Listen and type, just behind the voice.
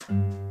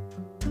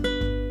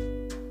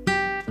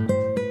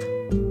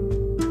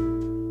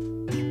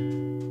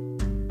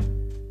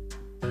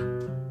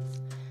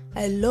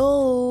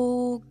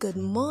Hello, good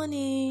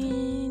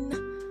morning.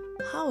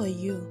 How are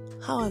you?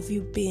 How have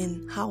you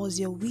been? How was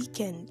your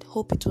weekend?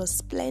 Hope it was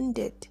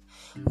splendid.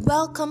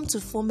 Welcome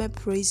to Former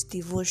Praise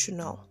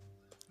Devotional.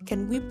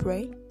 Can we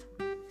pray?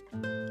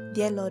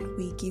 Dear Lord,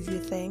 we give you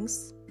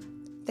thanks.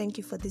 Thank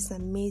you for this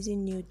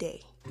amazing new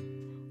day.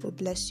 We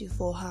bless you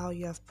for how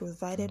you have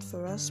provided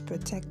for us,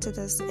 protected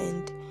us,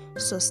 and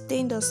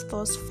sustained us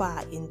thus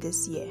far in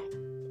this year.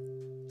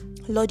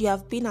 Lord, you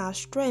have been our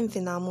strength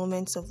in our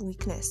moments of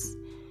weakness.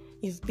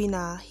 You've been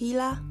our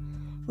healer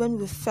when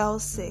we fell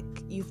sick.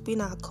 You've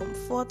been our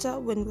comforter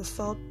when we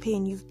felt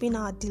pain. You've been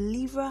our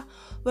deliverer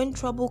when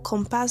trouble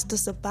compassed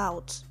us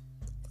about.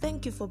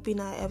 Thank you for being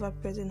our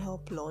ever-present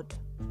help, Lord.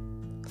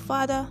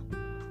 Father,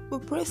 we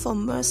pray for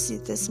mercy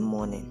this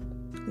morning.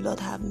 Lord,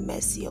 have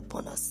mercy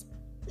upon us.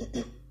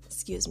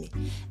 Excuse me.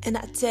 And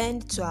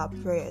attend to our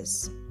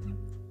prayers.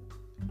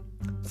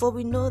 For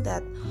we know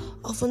that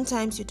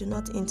oftentimes you do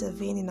not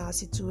intervene in our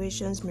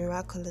situations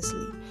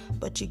miraculously,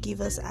 but you give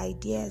us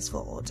ideas for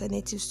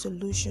alternative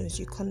solutions.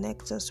 You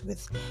connect us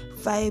with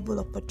viable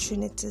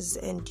opportunities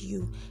and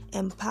you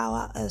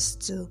empower us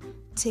to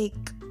take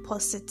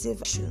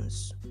positive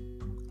actions.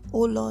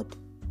 Oh Lord,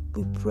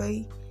 we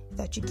pray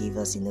that you give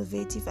us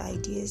innovative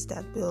ideas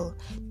that will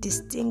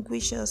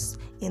distinguish us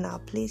in our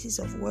places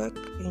of work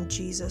in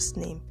Jesus'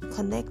 name.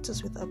 Connect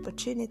us with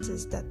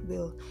opportunities that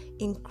will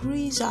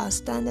increase our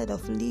standard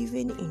of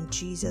living in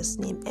Jesus'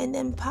 name and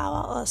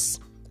empower us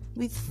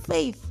with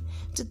faith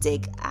to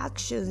take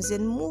actions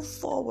and move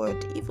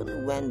forward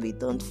even when we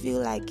don't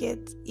feel like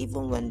it,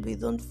 even when we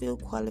don't feel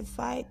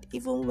qualified,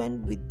 even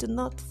when we do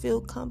not feel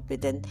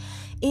competent,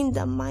 in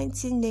the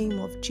mighty name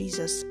of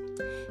Jesus.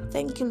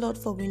 Thank you, Lord,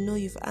 for we know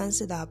you've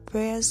answered our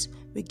prayers.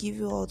 We give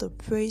you all the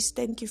praise.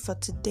 Thank you for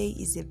today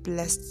is a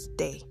blessed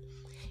day.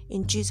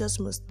 In Jesus'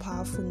 most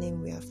powerful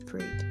name we have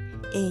prayed.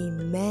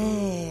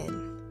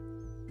 Amen.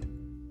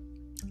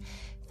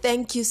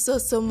 Thank you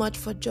so much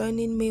for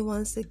joining me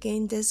once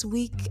again this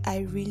week. I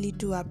really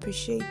do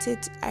appreciate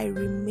it. I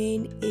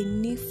remain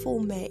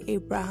Enifome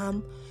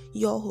Abraham,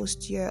 your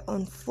host here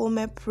on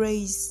Former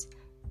Praise.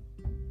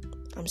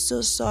 I'm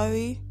so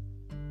sorry.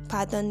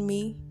 Pardon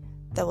me.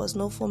 There was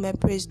no Former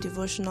Praise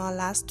devotional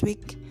last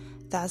week.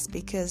 That's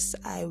because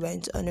I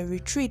went on a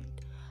retreat.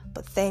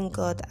 But thank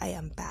God I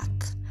am back.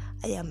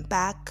 I am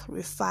back,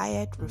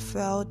 refired,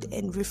 refilled,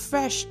 and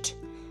refreshed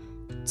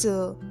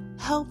to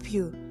help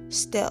you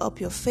stir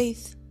up your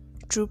faith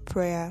through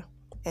prayer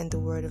and the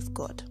Word of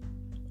God.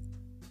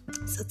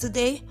 So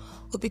today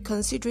we'll be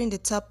considering the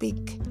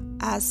topic,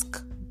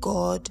 Ask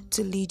God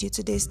to lead you.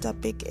 Today's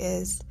topic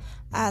is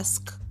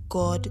Ask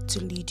God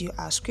to lead you.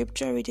 Our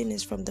scripture reading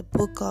is from the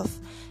book of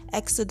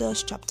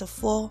Exodus chapter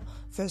 4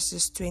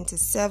 verses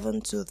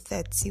 27 to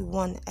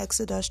 31.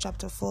 Exodus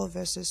chapter 4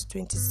 verses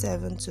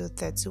 27 to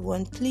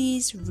 31.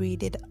 Please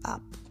read it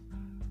up.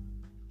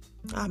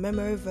 Our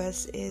memory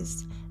verse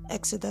is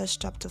Exodus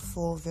chapter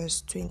 4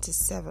 verse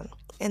 27.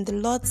 And the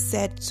Lord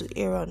said to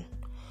Aaron,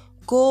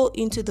 "Go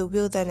into the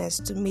wilderness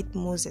to meet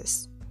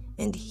Moses."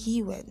 And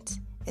he went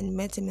and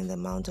met him in the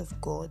mount of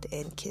God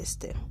and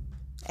kissed him.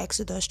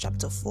 Exodus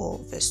chapter 4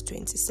 verse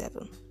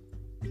 27.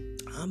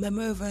 Our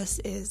memory verse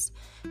is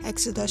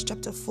Exodus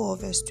chapter 4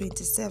 verse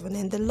 27.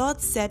 And the Lord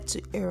said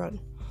to Aaron,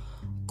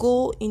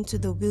 "Go into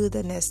the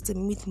wilderness to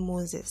meet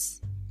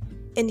Moses."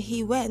 And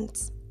he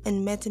went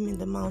and met him in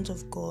the mount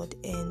of God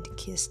and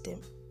kissed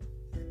him.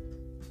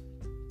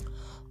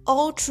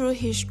 All through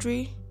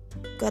history,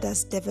 God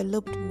has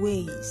developed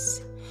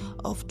ways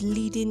of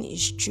leading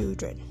his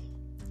children.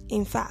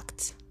 In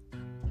fact,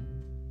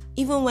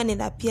 even when it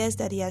appears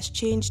that he has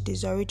changed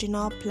his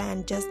original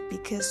plan just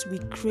because we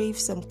crave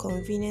some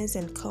convenience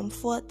and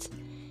comfort,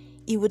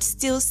 he would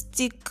still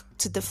stick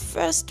to the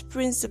first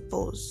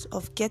principles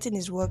of getting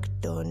his work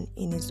done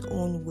in his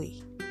own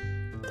way.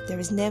 There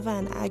is never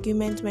an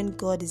argument when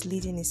God is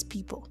leading his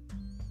people.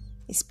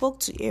 He spoke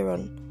to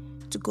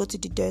Aaron to go to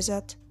the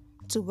desert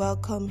to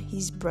welcome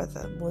his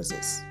brother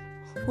Moses,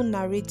 who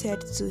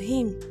narrated to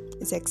him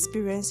his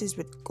experiences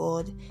with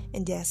God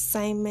and the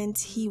assignment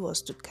he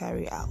was to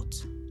carry out.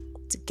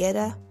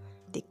 Together,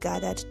 they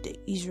gathered the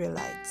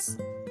Israelites,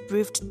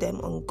 briefed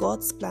them on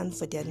God's plan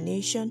for their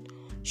nation,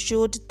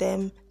 showed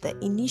them the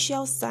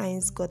initial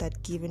signs God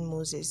had given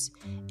Moses,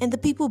 and the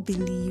people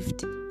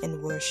believed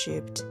and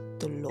worshipped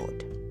the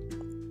Lord.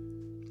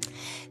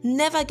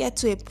 Never get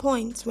to a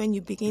point when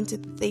you begin to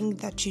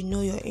think that you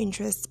know your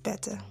interests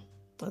better.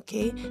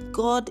 Okay?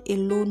 God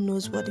alone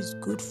knows what is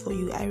good for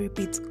you. I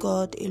repeat,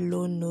 God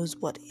alone knows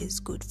what is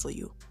good for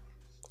you.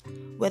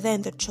 Whether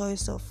in the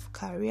choice of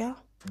career,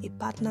 a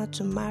partner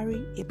to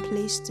marry, a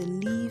place to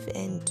live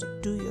and to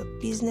do your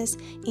business.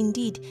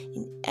 Indeed,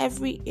 in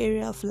every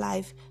area of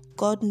life,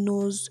 God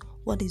knows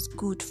what is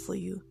good for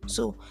you.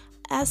 So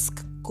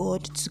ask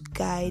God to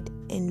guide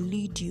and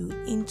lead you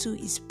into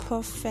his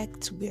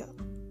perfect will.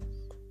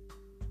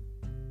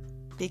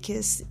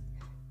 Because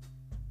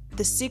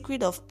the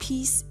secret of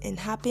peace and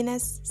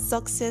happiness,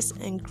 success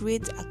and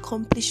great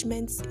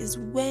accomplishments is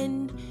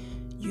when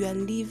you are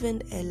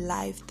living a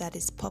life that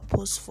is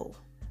purposeful.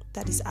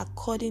 that is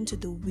according to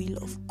the will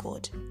of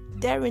God.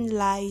 Therein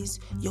lies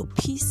your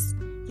peace,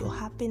 your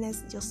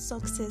happiness, your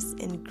success,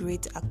 and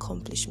great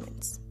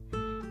accomplishments.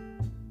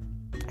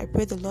 I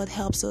pray the Lord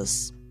helps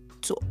us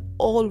to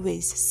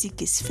always seek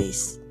His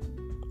face.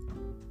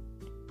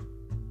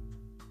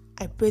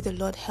 I pray the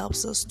Lord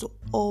helps us to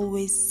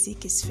always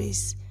seek His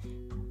face.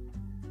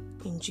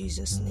 In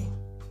Jesus' name,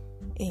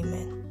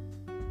 amen.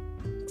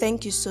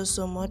 Thank you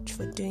so much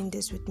for doing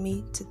this with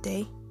me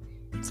today.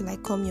 Till I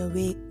come your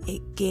way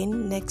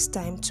again next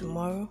time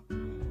tomorrow,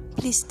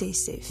 please stay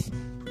safe.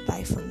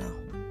 Bye for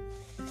now.